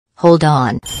Hold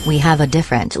on, we have a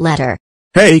different letter.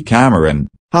 Hey Cameron,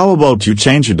 how about you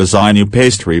change your design, you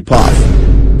pastry puff?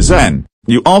 Zen,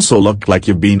 you also look like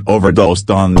you've been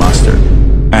overdosed on mustard.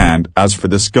 And as for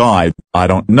this guy, I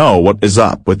don't know what is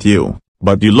up with you,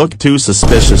 but you look too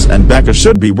suspicious and Becca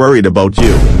should be worried about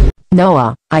you.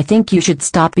 Noah, I think you should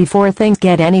stop before things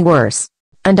get any worse.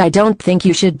 And I don't think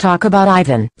you should talk about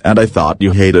Ivan. And I thought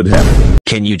you hated him.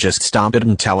 Can you just stop it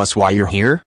and tell us why you're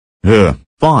here?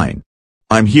 Fine.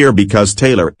 I'm here because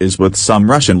Taylor is with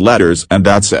some Russian letters and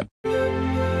that's it.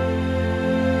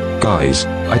 Guys,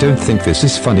 I don't think this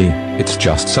is funny, it's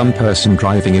just some person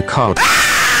driving a car.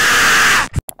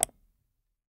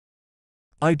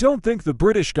 I don't think the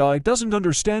British guy doesn't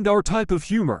understand our type of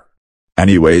humor.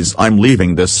 Anyways, I'm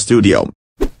leaving this studio.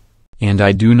 And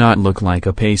I do not look like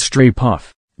a pastry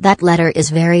puff. That letter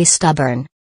is very stubborn.